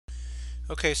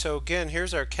Okay, so again,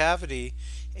 here's our cavity,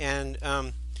 and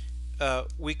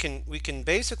we can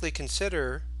basically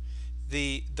consider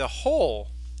the hole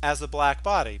as the black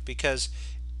body, because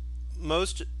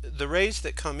most the rays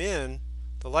that come in,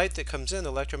 the light that comes in, the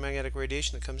electromagnetic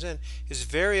radiation that comes in, is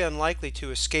very unlikely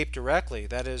to escape directly.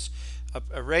 That is,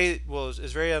 a ray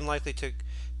is very unlikely to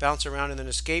bounce around and then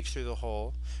escape through the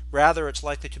hole. Rather, it's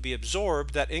likely to be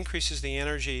absorbed. That increases the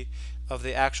energy of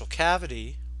the actual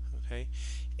cavity. Okay,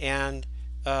 and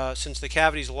since the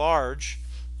cavity is large,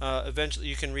 eventually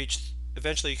you can reach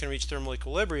thermal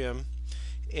equilibrium,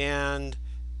 and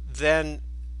then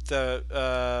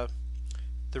the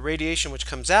radiation which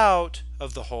comes out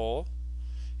of the hole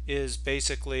is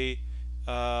basically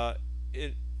at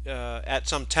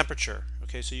some temperature.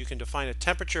 Okay, so you can define a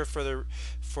temperature for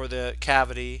the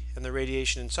cavity and the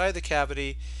radiation inside the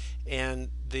cavity, and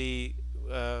the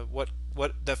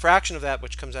what the fraction of that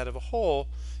which comes out of a hole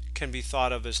can be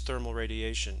thought of as thermal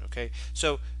radiation. Okay,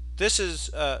 so this is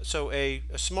a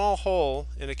small hole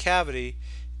in a cavity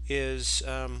is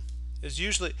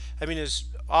usually, is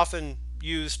often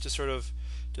used to sort of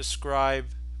describe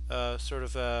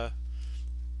to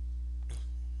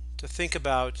think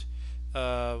about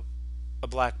a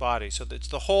black body. So it's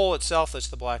the hole itself that's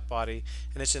the black body,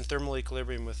 and it's in thermal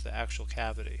equilibrium with the actual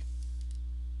cavity.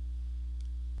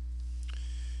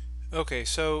 Okay,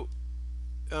 so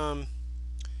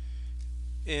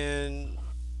in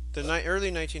the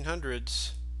early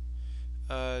 1900s,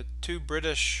 two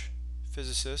British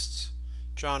physicists,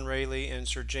 John Rayleigh and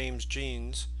Sir James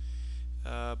Jeans,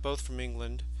 both from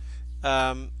England,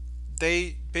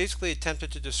 they basically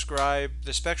attempted to describe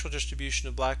the spectral distribution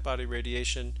of blackbody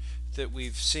radiation that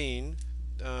we've seen.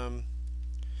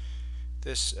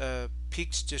 This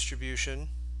peaked distribution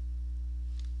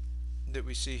that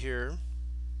we see here,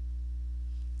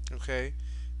 okay,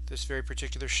 this very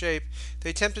particular shape. They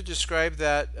attempted to describe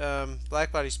that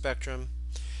blackbody spectrum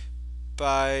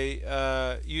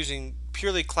by using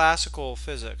purely classical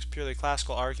physics, purely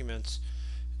classical arguments,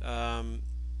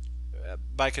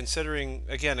 by considering,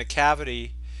 again, a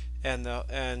cavity, and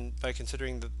by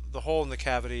considering the hole in the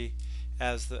cavity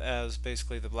as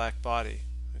basically the black body.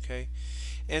 Okay,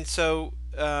 and so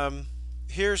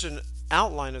here's an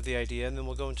outline of the idea, and then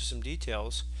we'll go into some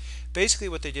details. Basically,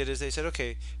 what they did is they said,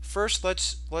 okay, first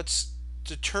let's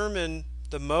determine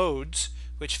the modes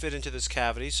which fit into this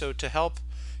cavity. So to help,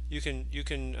 you can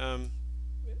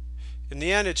in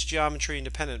the end, it's geometry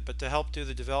independent, but to help do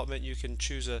the development, you can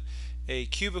choose a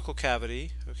cubical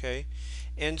cavity. Okay,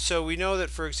 and so we know that,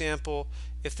 for example,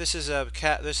 if this is a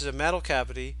metal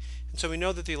cavity, and so we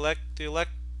know that the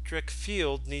electric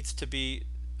field needs to be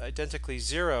identically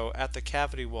zero at the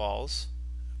cavity walls.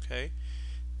 Okay,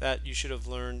 that you should have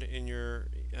learned in your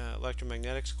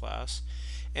electromagnetics class.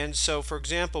 And so, for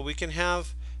example, we can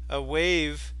have a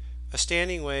wave, a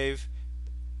standing wave,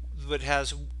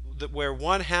 where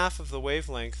 1/2 of the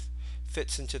wavelength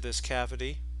fits into this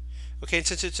cavity. Okay, and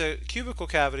since it's a cubical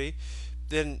cavity,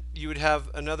 then you would have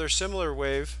another similar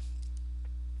wave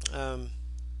that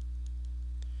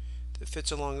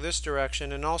fits along this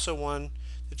direction, and also one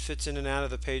that fits in and out of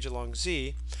the page along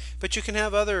Z. But you can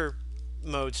have other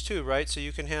modes too, right? So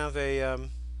you can have a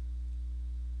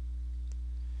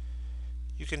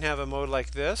mode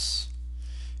like this,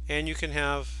 and you can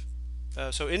have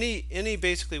so any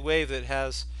basically wave that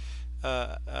has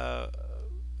a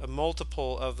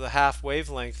multiple of the half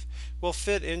wavelength will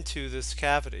fit into this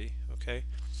cavity. Okay,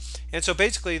 and so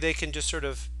basically they can just sort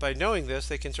of, by knowing this,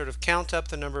 they can sort of count up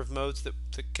the number of modes that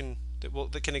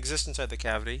can exist inside the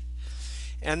cavity,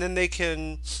 and then they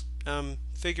can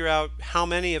figure out how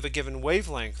many of a given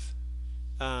wavelength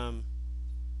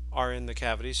are in the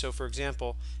cavity. So, for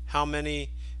example, how many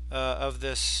of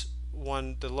this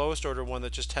one, the lowest order one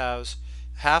that just has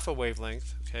half a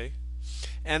wavelength, okay,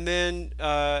 and then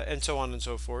and so on and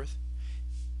so forth.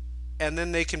 And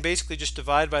then they can basically just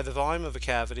divide by the volume of a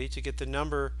cavity to get the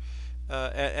number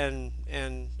and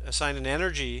assign an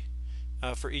energy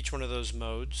for each one of those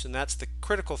modes. And that's the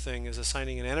critical thing, is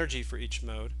assigning an energy for each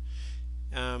mode.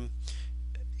 And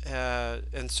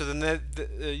so then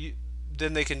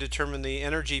they can determine the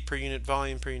energy per unit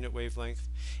volume per unit wavelength.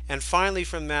 And finally,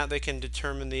 from that, they can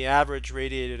determine the average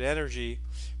radiated energy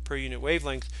per unit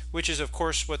wavelength, which is of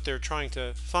course what they're trying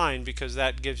to find, because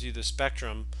that gives you the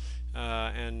spectrum,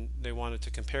 and they wanted to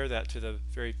compare that to the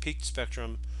very peaked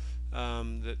spectrum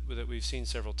that we've seen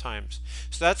several times.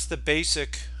 So that's the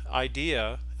basic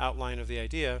outline of the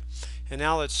idea, and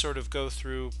now let's sort of go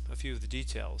through a few of the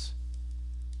details.